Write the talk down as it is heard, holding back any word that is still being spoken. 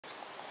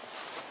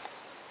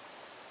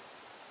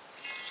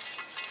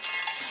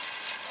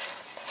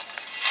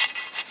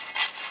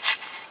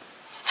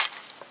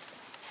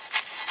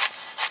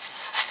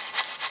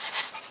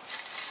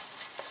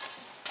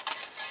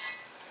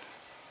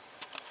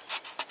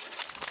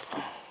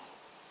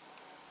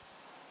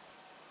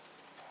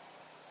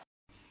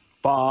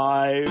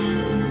5,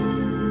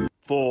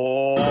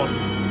 4,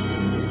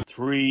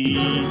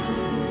 3,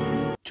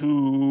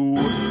 2,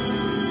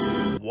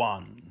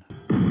 1.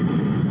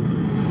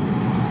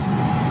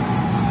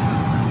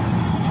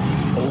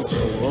 Old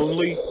school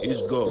only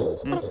is go.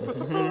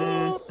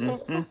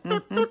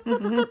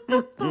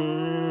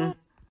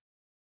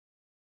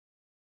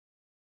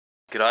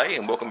 G'day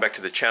and welcome back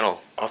to the channel.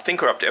 I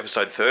think we're up to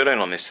episode 13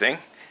 on this thing.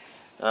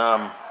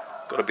 Got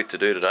a bit to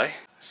do today.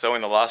 So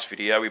in the last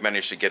video we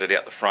managed to get it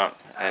out the front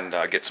and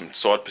get some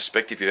side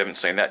perspective. If you haven't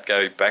seen that,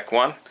 go back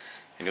one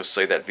and you'll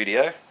see that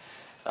video.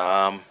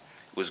 It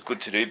was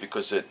good to do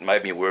because it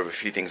made me aware of a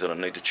few things that I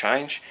need to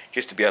change,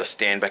 just to be able to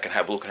stand back and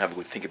have a look and have a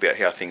good think about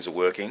how things are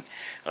working.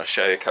 And I'll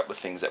show you a couple of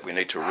things that we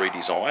need to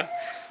redesign,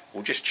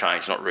 or just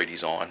change, not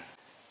redesign.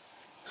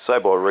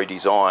 So by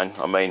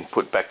redesign I mean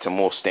put back to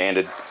more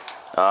standard.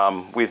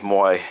 With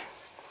my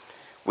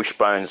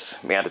wishbones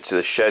mounted to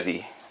the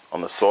chassis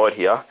on the side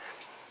here,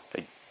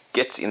 it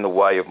gets in the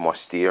way of my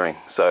steering.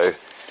 So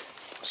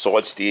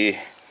side steer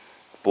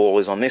ball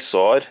is on this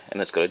side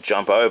and it's got to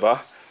jump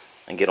over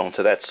and get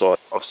onto that side.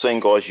 I've seen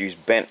guys use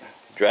bent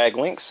drag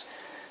links,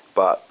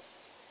 but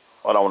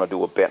I don't want to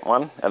do a bent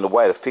one, and the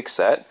way to fix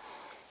that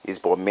is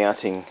by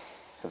mounting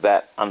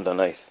that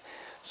underneath.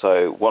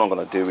 So what I'm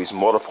going to do is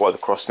modify the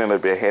cross member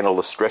to handle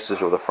the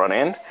stresses of the front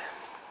end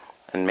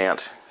and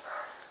mount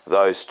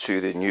those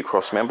to the new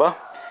cross member,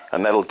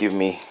 and that'll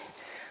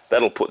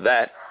put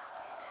that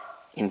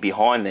in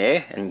behind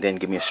there and then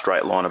give me a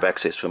straight line of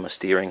access for my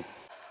steering.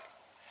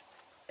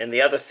 And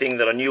the other thing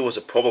that I knew was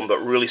a problem but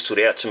really stood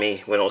out to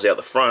me when I was out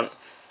the front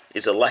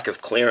is a lack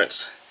of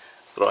clearance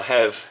that I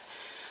have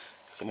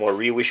for my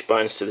rear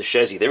wishbones to the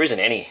chassis. There isn't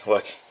any.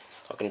 Like,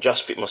 I can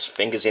just fit my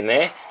fingers in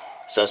there,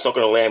 so it's not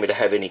going to allow me to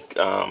have any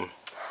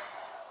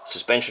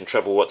suspension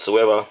travel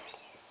whatsoever.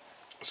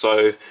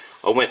 So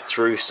I went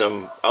through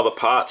some other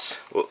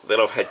parts that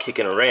I've had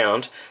kicking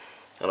around,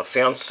 and I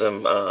found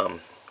some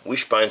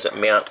wishbones that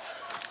mount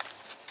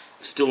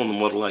still on the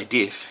Model A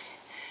diff,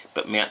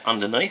 but mount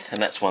underneath,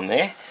 and that's one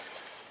there.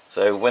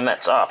 So when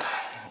that's up,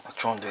 I'll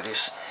try and do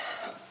this.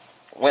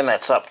 When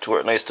that's up to where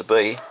it needs to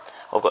be,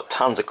 I've got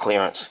tons of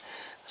clearance.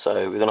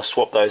 So we're going to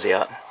swap those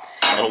out,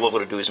 and all I've got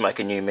to do is make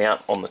a new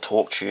mount on the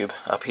torque tube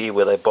up here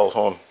where they bolt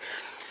on.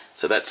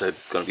 So that's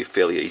going to be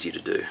fairly easy to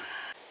do.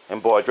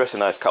 And by addressing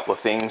those couple of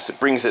things, it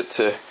brings it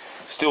to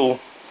still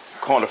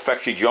kind of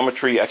factory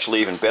geometry,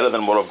 actually even better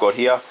than what I've got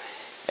here,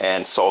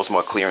 and solves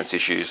my clearance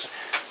issues.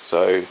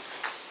 So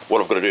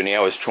what I've got to do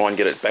now is try and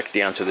get it back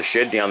down to the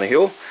shed down the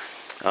hill.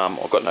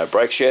 I've got no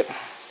brakes yet.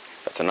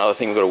 That's another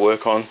thing we've got to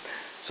work on.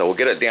 So we'll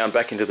get it down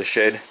back into the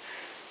shed.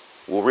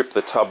 We'll rip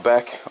the tub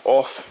back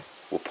off.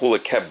 We'll pull the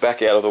cab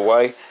back out of the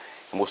way,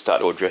 and we'll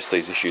start to address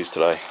these issues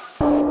today.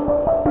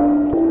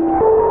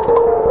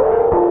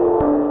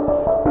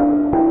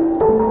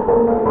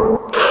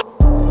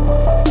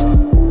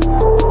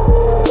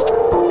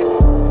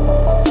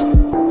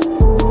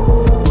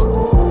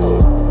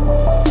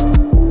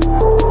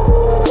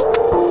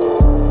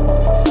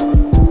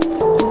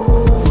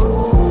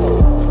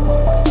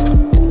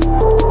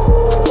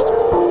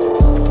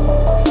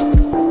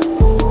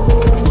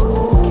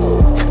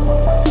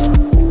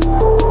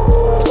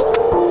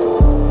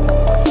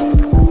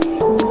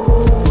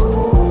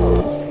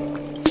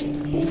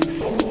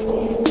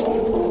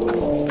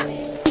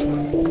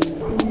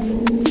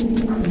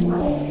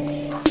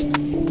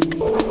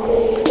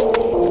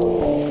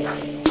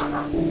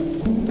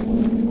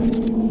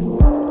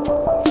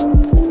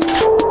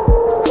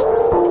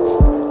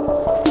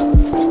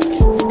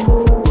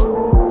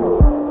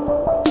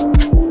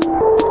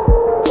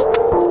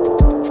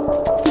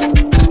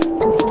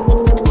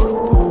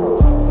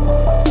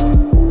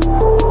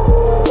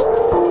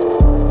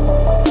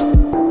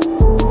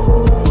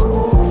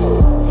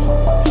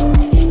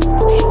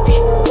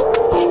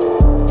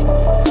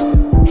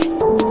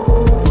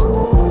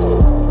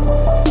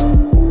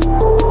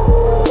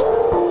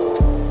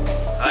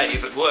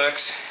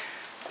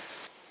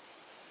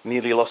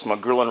 Nearly lost my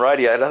grill and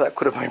radiator. That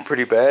could have been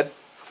pretty bad.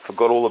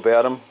 Forgot all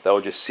about them. They were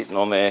just sitting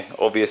on there,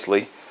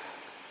 obviously.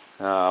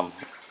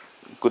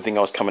 Good thing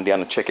I was coming down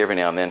to check every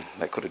now and then.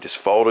 They could have just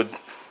folded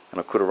and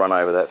I could have run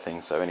over that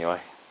thing. So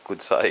anyway,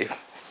 good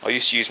save. I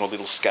used to use my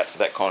little scat for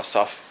that kind of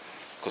stuff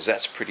because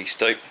that's pretty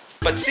steep.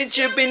 But since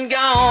you've been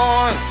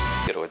gone,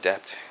 got to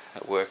adapt.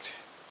 That worked.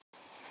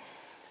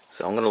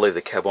 So I'm going to leave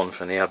the cab on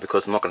for now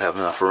because I'm not going to have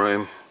enough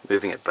room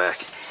moving it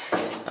back.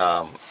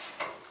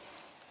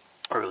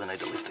 I really need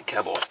to lift the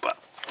cab off, but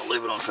I'll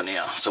leave it on for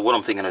now. So what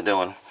I'm thinking of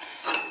doing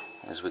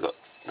is we've got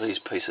these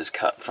pieces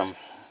cut from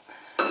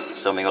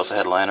something else I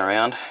had laying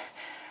around,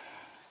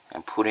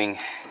 and putting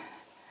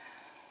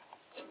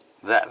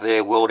that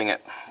there, welding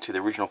it to the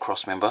original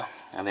cross member,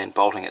 and then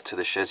bolting it to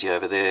the chassis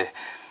over there,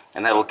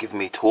 and that'll give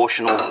me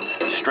torsional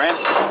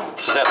strength,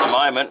 because at the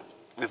moment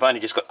we've only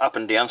just got up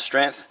and down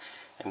strength,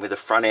 and with the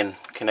front end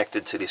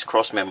connected to this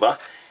cross member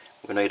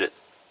we need it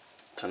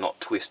to not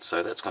twist,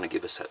 so that's going to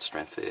give us that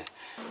strength there.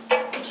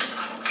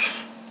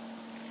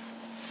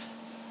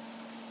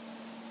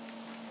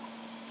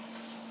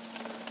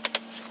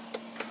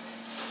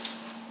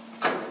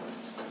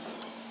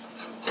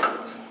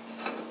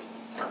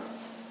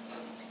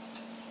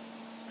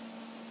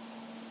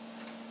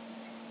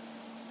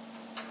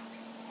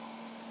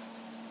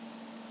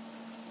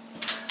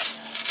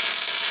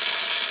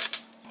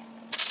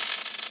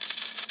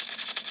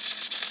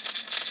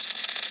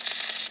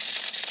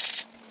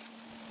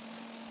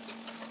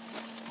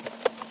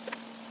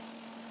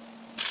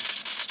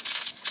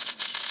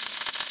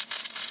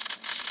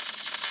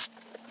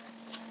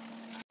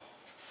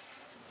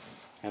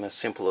 And as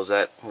simple as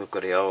that, we've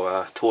got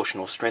our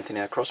torsional strength in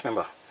our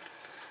crossmember.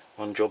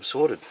 One job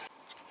sorted.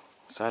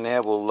 So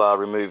now we'll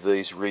remove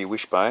these rear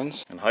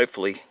wishbones, and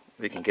hopefully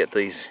we can get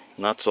these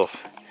nuts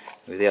off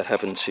without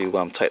having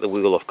to take the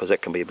wheel off, because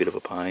that can be a bit of a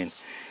pain.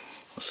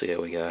 We'll see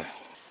how we go.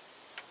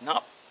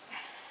 Nope.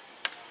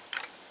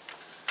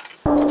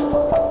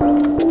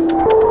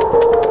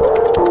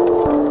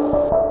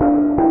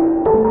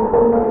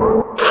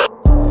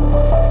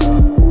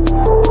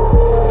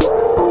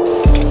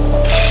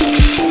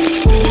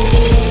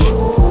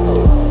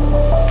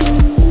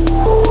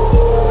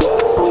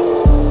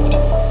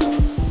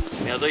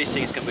 These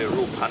things can be a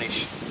real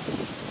punish.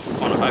 I'm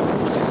kind of hoping,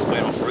 because this has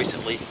been off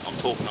recently, I'm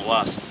talking the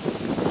last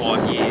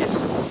 5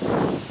 years,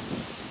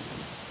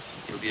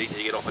 it'll be easy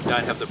to get off. I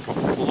don't have the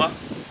proper puller,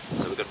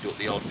 so we've got to do it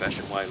the old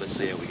fashioned way. Let's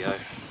see how we go.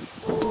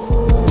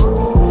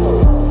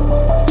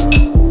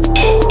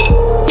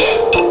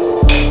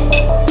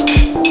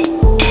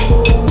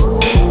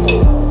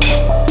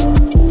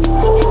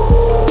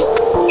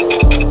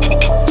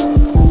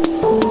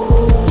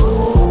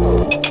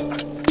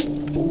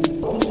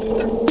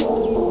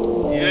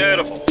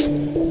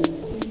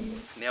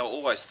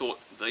 Thought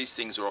these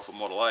things are off a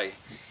Model A.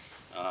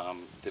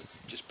 They've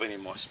just been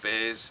in my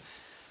spares.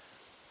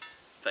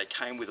 They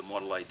came with a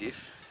Model A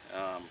diff,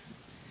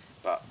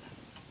 but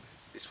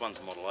this one's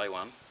a Model A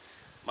one,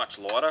 much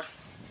lighter.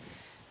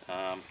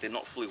 They're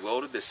not fully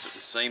welded. The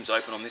seam's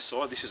open on this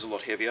side. This is a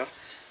lot heavier,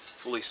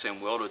 fully seam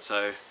welded,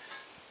 so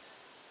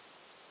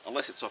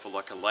unless it's off of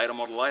like a later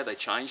Model A, they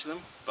change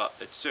them, but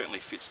it certainly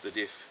fits the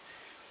diff.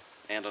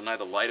 And I know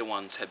the later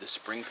ones had the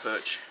spring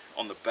perch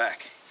on the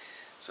back,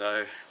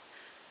 so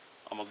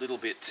I'm a little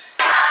bit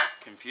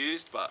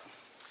confused, but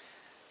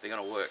they're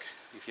going to work.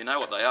 If you know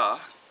what they are,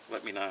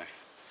 let me know.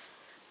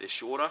 They're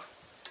shorter,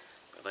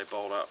 but they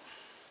bolt up.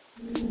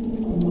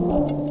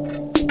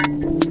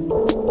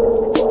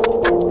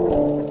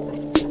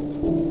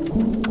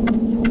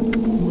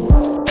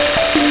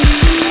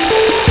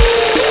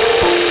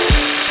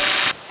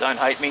 Don't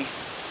hate me.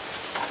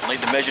 I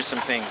need to measure some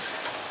things.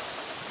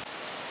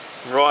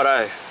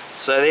 Righto,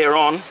 so they're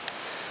on,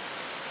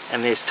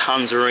 and there's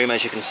tons of room,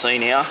 as you can see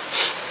now.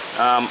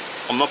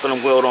 I'm not going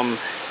to weld on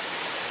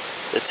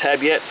the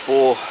tab yet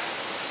for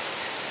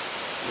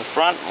the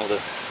front or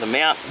the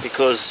mount,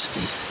 because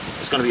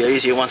it's going to be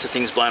easier once the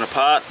thing's blown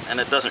apart, and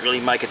it doesn't really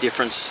make a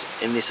difference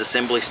in this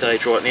assembly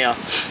stage right now.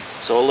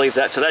 So I'll leave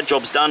that. So that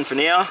job's done for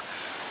now.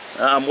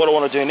 What I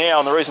want to do now,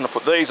 and the reason I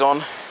put these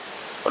on,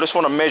 I just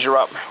want to measure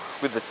up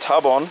with the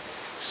tub on,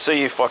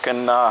 see if I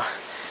can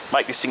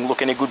make this thing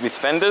look any good with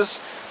fenders.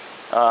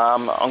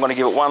 I'm going to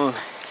give it one.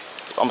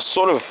 I'm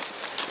sort of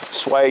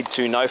swayed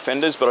to no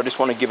fenders, but I just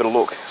want to give it a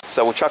look.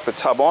 So we'll chuck the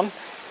tub on,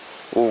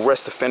 we'll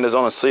rest the fenders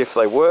on and see if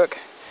they work.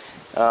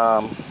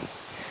 The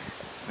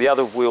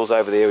other wheels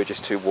over there are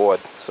just too wide,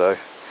 so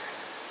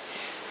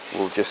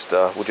we'll just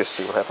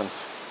see what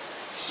happens.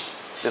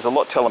 There's a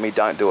lot telling me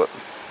don't do it,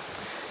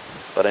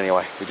 but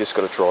anyway, we just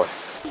got to try.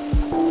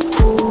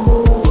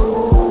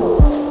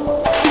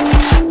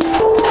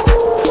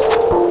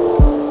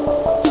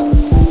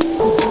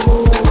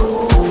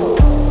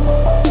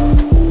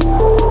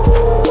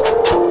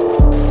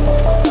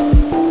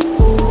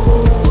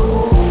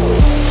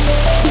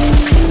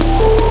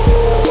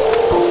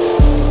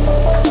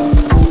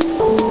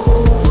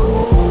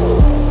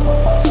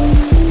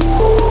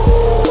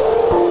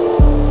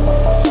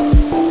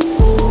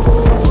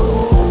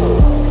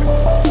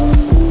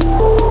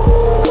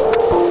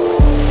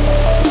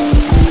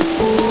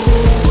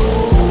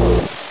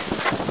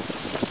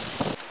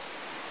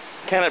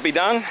 Can it be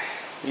done?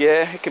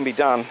 Yeah, it can be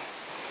done.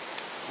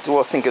 Do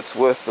I think it's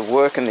worth the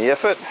work and the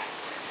effort?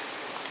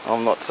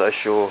 I'm not so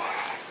sure.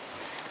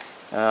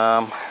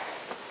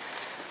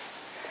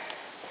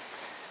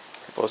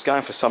 If I was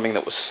going for something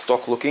that was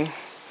stock looking,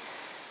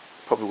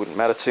 probably wouldn't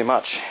matter too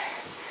much,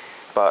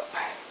 but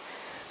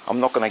I'm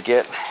not going to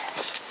get,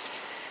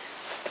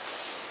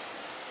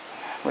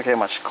 look how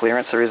much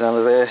clearance there is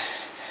under there.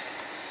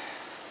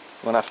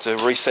 I'm going to have to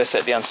recess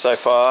that down so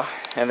far,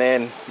 and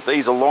then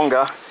these are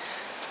longer,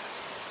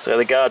 so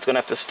the guard's going to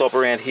have to stop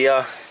around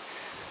here.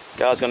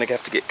 Guard's going to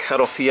have to get cut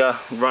off here,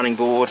 running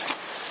board.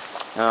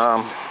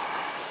 I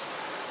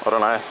don't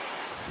know.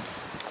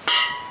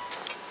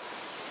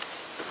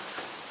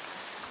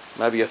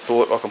 Maybe a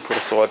thought I can put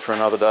aside for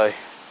another day.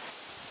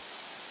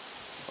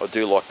 I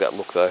do like that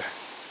look though.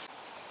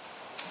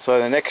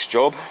 So the next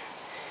job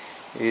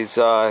is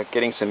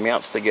getting some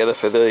mounts together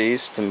for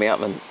these to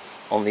mount them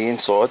on the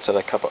inside so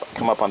they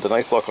come up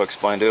underneath like I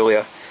explained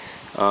earlier.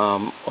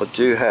 I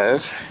do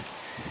have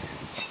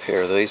a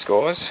pair of these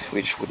guys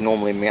which would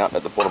normally mount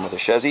at the bottom of the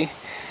chassis.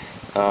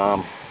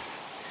 They're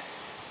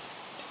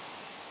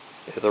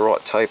the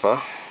right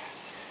taper,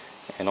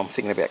 and I'm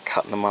thinking about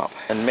cutting them up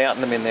and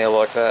mounting them in there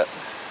like that.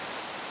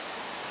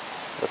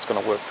 That's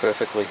going to work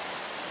perfectly.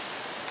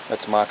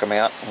 Let's mark them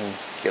out and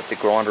get the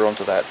grinder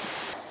onto that.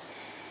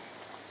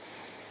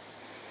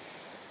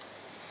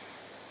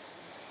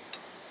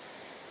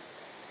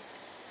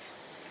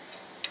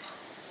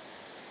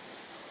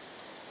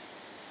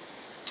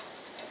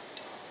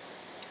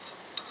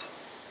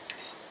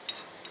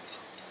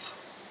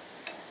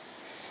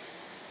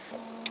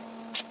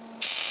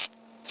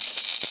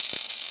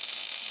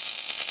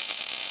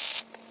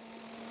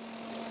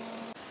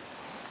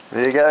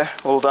 There you go,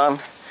 all done.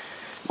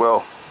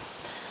 Well,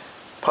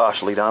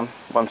 partially done.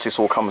 Once this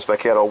all comes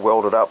back out, I'll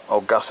weld it up, I'll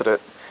gusset it,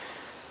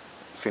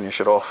 finish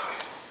it off.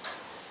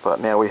 But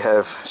now we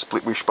have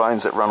split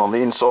wishbones that run on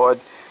the inside,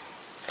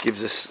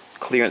 gives us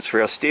clearance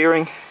for our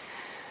steering,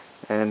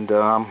 and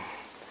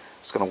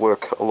it's going to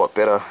work a lot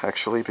better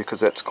actually,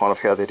 because that's kind of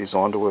how they're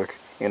designed to work,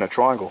 in a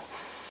triangle.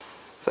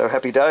 So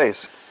happy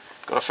days.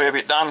 Got a fair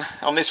bit done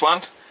on this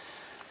one.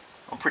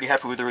 I'm pretty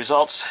happy with the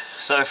results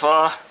so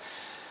far.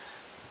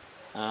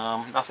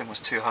 Nothing was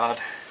too hard.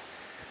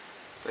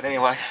 But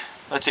anyway,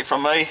 that's it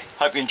from me.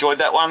 Hope you enjoyed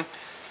that one.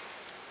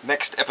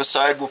 Next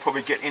episode we'll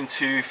probably get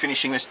into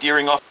finishing the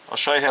steering off. I'll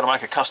show you how to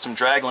make a custom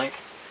drag link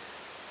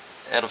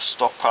out of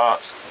stock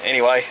parts.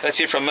 Anyway, that's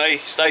it from me.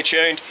 Stay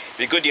tuned.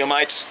 Be good to your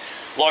mates.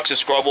 Like,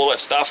 subscribe, all that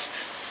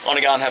stuff. I want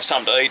to go and have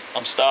something to eat.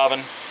 I'm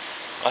starving.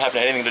 I haven't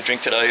had anything to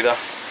drink today either.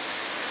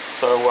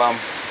 So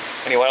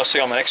anyway, I'll see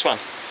you on the next one.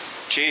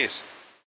 Cheers.